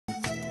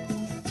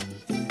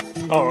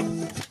Oh.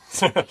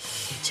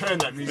 Turn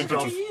that music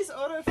off. Use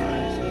auto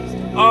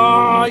flash.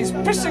 Ah, he's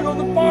pissing on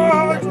the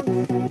bar!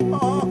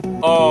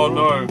 Oh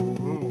no.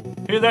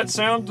 Hear that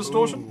sound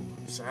distortion?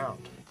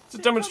 Sound. It's a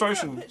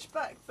demonstration. Pitch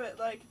back, but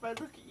like if I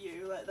look at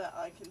you like that,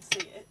 I can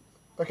see it.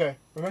 Okay,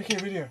 we're making a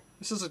video.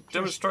 This is a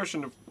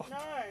demonstration of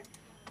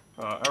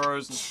No.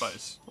 arrows in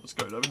space. Let's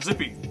go, David.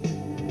 Zippy.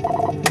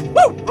 Woo!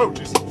 Oh,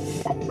 jeez.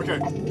 Okay,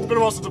 it's been a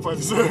while since I played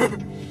this.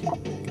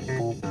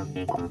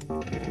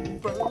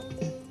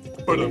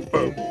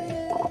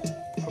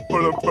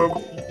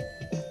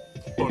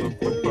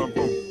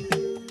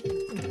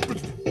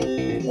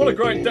 What a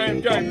great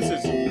damn game this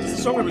is. Does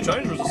the song ever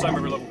change or is it the same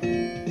every level?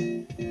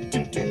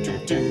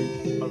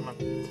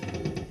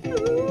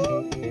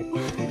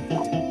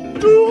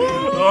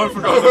 Oh, I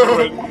forgot that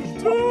went.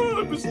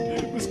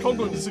 Miss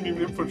Conklin is singing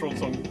the Infotron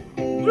song.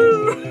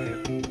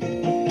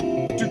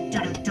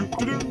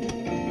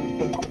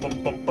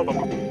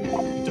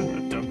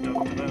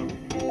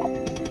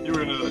 You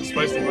were in a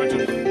space thing, weren't you?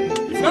 You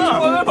finished my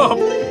lap up!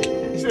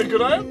 See how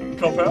good I am?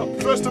 Cop out.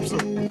 First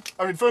episode.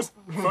 I mean, first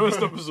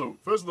episode.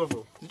 First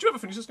level. Did you ever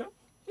finish this game?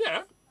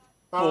 Yeah.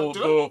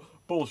 Did I?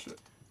 Bullshit.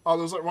 Oh,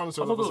 there was like one or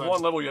two I thought there levels. was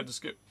one level you had to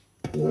skip.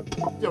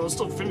 Yeah, we're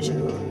still finishing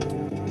it though.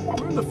 I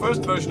remember the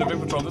first version of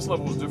Infotron, this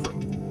level was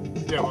different.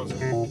 Yeah, it was. I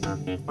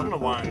don't know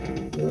why.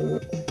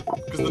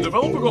 Because the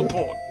developer got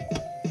bored.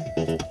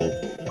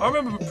 I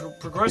remember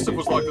Progressive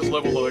was like this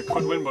level that I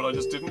could win, but I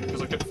just didn't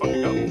because I kept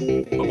fucking up.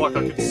 But like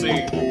I could see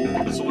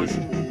the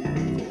solution.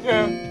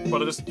 Yeah.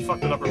 But I just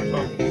fucked it up every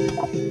time.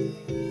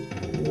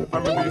 I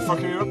remember you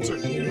fucking it up too.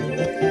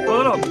 Blow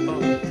it up.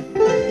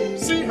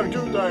 See how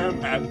good I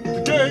am at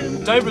the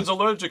game. David's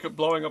allergic at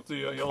blowing up the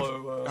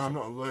yellow... I'm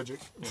not allergic.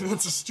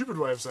 That's a stupid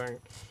way of saying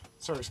it.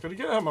 Sorry, Scotty,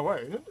 get out of my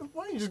way.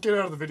 Why don't you just get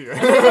out of the video?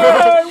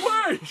 Hey,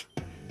 wait!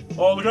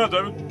 Oh, look out,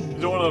 David.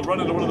 You don't want to run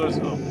into one of those...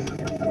 Oh.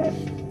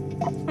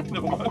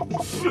 Never mind.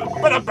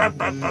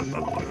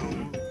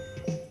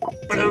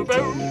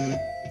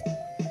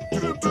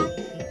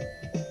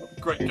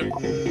 Great game.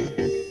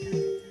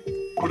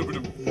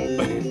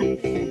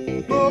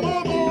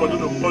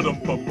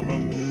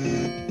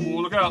 Oh,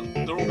 look out.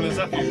 They're all going to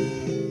zap you.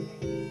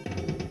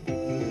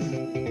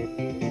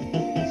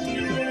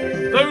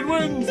 David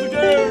wins the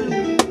game!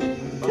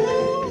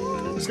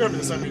 It's going to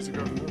be the same music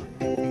over and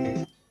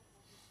over.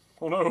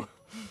 Oh no.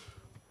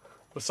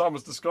 The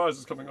Psalmist's disguise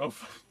is coming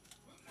off.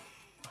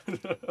 This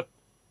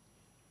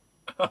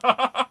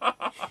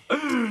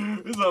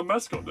is our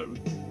mascot, David.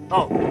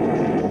 Oh.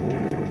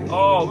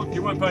 Oh, look,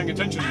 you weren't paying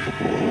attention.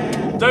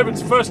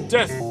 David's first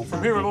death.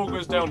 From here it all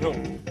goes downhill.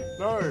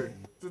 No.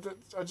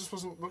 I just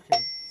wasn't looking.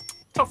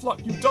 Tough luck,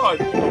 you died.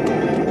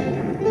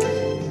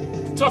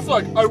 Tough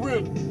luck, I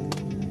win.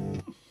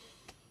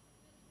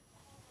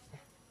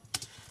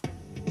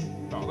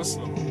 Oh, this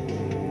level.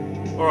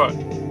 Alright.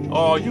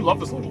 Oh, you love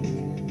this level.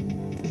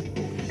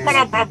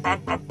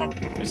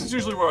 This is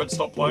usually where I'd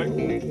stop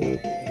playing.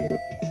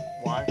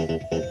 Why?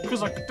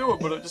 Because I could do it,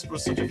 but it just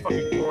was such a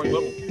fucking boring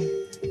level.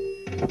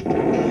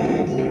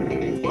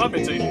 Well, that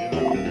bit's easy, you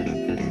know.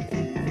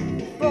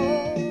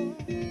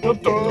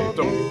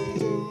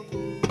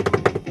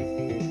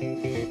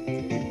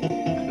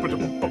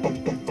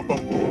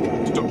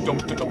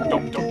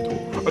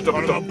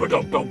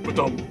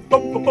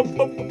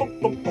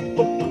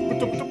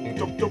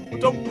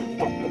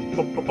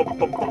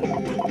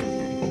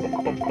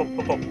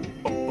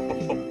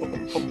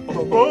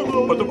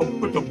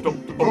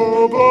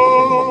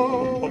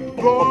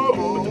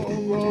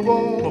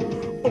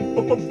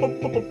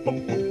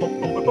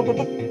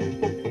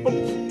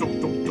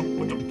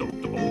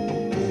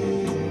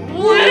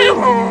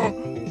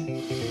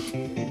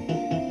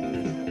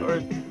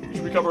 Alright, we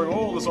should be covering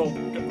all this old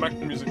Mac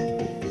music.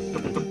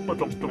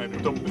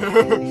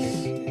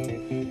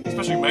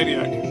 Especially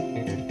Maniac.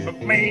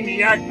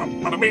 Maniac,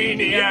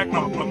 maniac,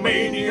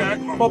 maniac.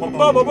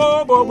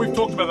 We've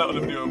talked about that on a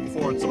video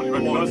before and somebody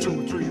recognized it.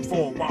 1, 2, 3,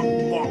 4.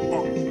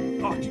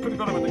 Oh, you could have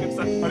got him against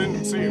that. I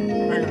didn't see him.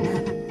 Hang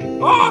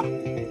on. Ah!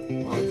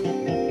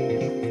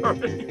 I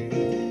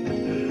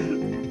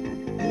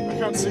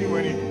can't see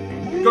when he...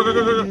 Go, go,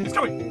 go, go, go. He's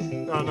coming!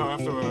 No, I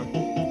have to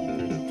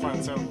play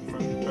the sound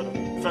better.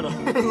 Feta.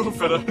 Little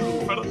feta.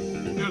 Little feta.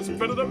 You want some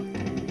feta though?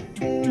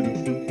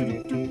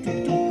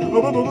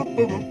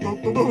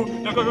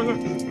 No, go, go, go.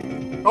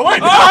 Oh,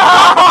 wait!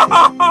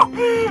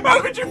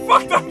 How could you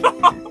fuck that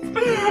up?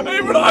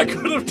 Even I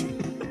could have...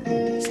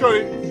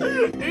 Scotty.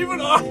 Even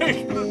I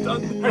could have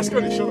done that. Hey,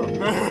 Scotty, shut up.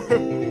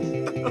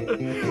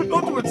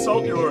 Not to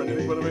insult you or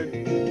anything, but I mean...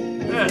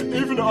 Yeah.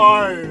 Even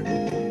I...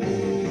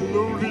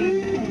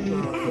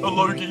 A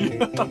Logie.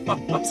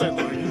 I'm saying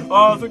Logie.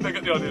 Oh, I think they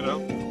get the idea now.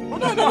 Oh,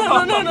 no.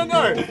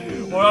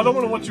 Well, I don't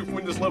want to watch you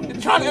win this level.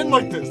 It can't end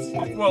like this.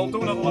 Well,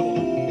 do another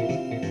level.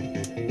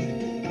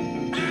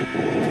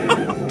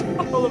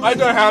 I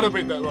know how to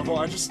beat that level,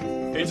 I just...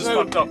 He just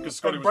fucked up because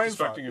Scotty was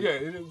distracting him. Yeah,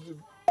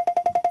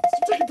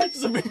 stop taking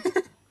pictures of me.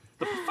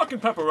 The fucking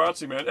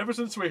paparazzi, man. Ever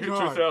since we hit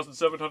God.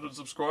 2,700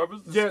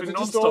 subscribers, it's Yeah, been they're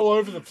just non-stop all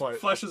over the place.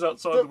 flashes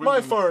outside the window.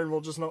 My phone will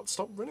just not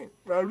stop ringing.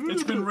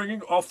 It's been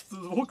ringing off the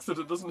hook that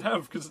it doesn't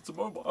have because it's a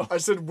mobile. I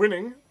said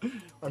winning.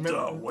 I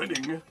meant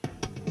Winning.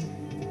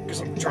 Because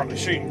I'm Charlie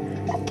Sheen.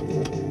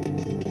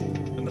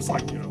 And it's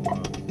like, you know,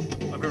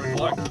 I'm here to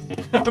collect.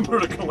 I'm here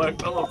to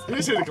collect. I love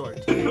he's here to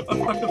collect. I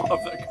fucking love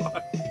that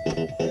guy.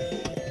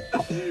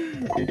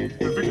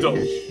 The big dog.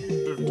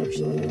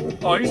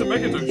 Oh, he's a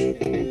mega douche.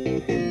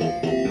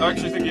 I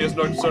actually think he has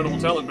no discernible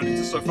talent, but it's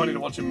just so funny to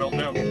watch him melt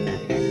down.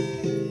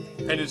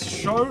 And his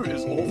show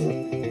is awful.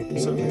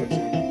 Certainly is.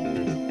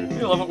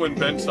 You love it when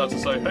Ben starts to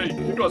say, hey,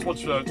 you guys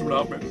watch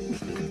 2.5 Men?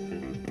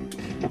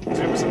 Has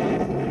he ever said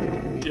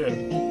that? Yeah.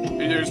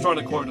 He was trying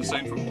to quote a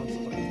scene from once.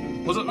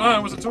 Was it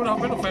 2.5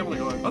 Men or Family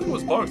Guy? I think it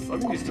was both. I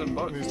think he's done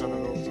both. He's done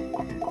that all the time.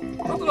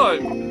 Not that I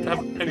have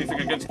anything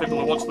against people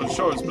who watch those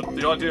shows, but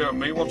the idea of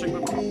me watching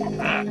them,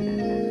 I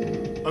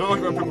don't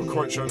like when people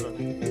quote shows at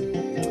me.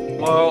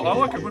 Well, I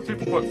like it when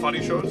people quote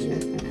funny shows.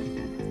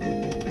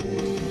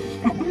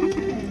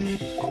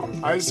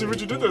 I see what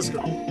you did there,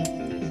 Scott.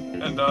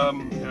 And,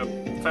 yeah,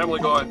 Family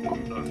Guy, no.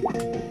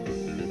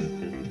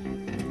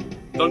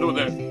 Don't do it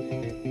there.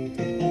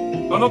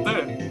 No, not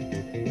there.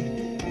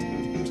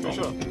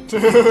 Shut up.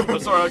 I'm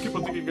sorry, I keep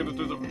on thinking you're going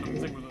to do the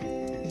thing with it.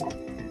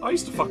 I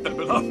used to fuck that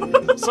bit up.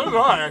 So did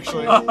I,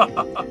 actually. I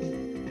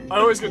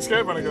always get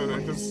scared when I go there,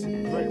 because I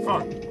think,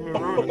 fuck, I'm going to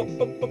ruin it.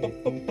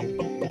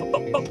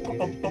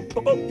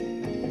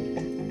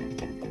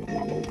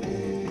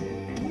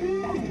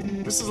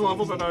 This is a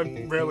level that I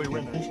rarely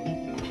win, actually.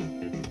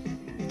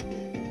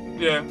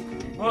 Yeah.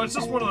 Well, it's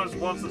just one of those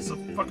ones that's a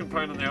fucking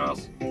pain in the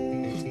ass.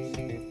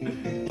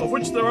 Of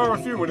which there are a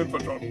few in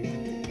Infotron.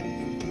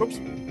 Oops.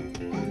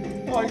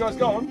 Oh, you guys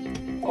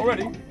going?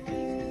 Already?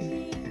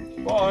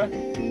 Bye.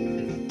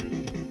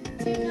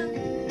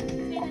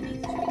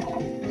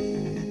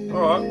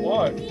 Alright,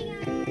 why?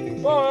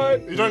 Bye!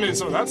 You don't need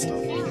some of that stuff.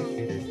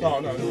 Oh,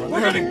 no, never mind.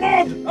 We're getting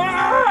mobbed!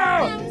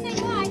 Ah!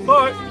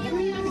 Bye!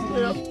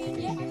 Yeah.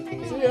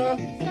 See ya.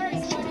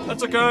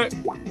 That's okay. Are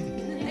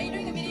you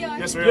doing a video?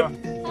 Yes, we Yep. are.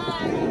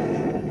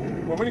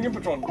 We're winning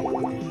Infotron.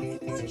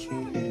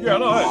 Yeah, I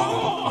know, hey.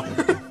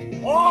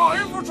 Oh,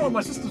 Infotron!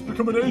 My sister's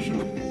become an Asian.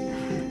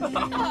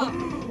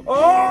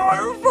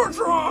 Oh,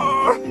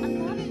 Infotron!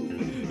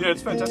 Yeah,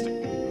 it's fantastic.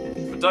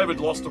 But David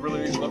lost a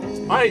really easy level.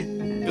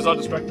 Because I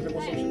distracted him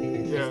or some shit.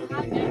 Yeah.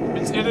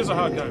 It is a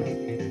hard game.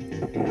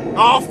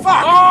 Oh,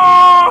 fuck!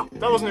 Oh!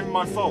 That wasn't even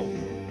my fault. I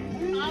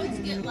always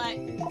get like.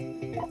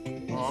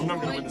 Oh, I'm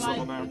not going to win this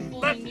level now.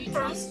 That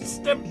first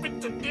step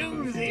into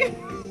doozy.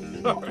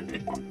 Sorry.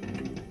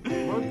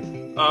 What?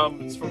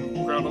 It's from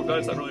Groundhog Day.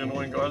 It's that really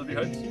annoying guy that he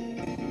hates.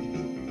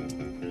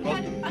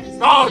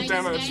 Oh,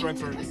 damn it, I just went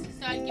through. It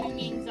started giving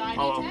me anxiety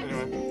Oh, well, attacks.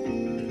 anyway.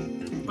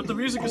 But the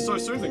music is so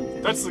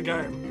soothing. That's the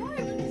game.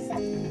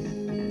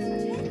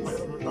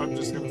 I'm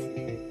just gonna.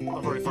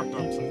 I've already fucked up,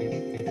 so.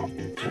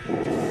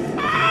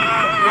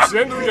 It's the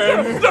end of the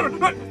game.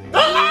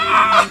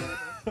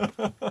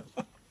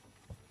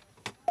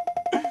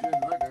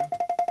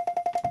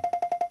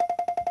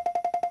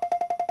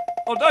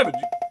 Oh, David,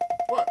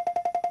 What?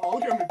 Oh,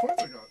 look how many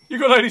points I got. you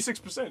got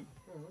 86%.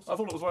 I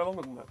thought it was way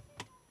longer than that.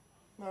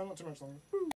 No, not too much longer.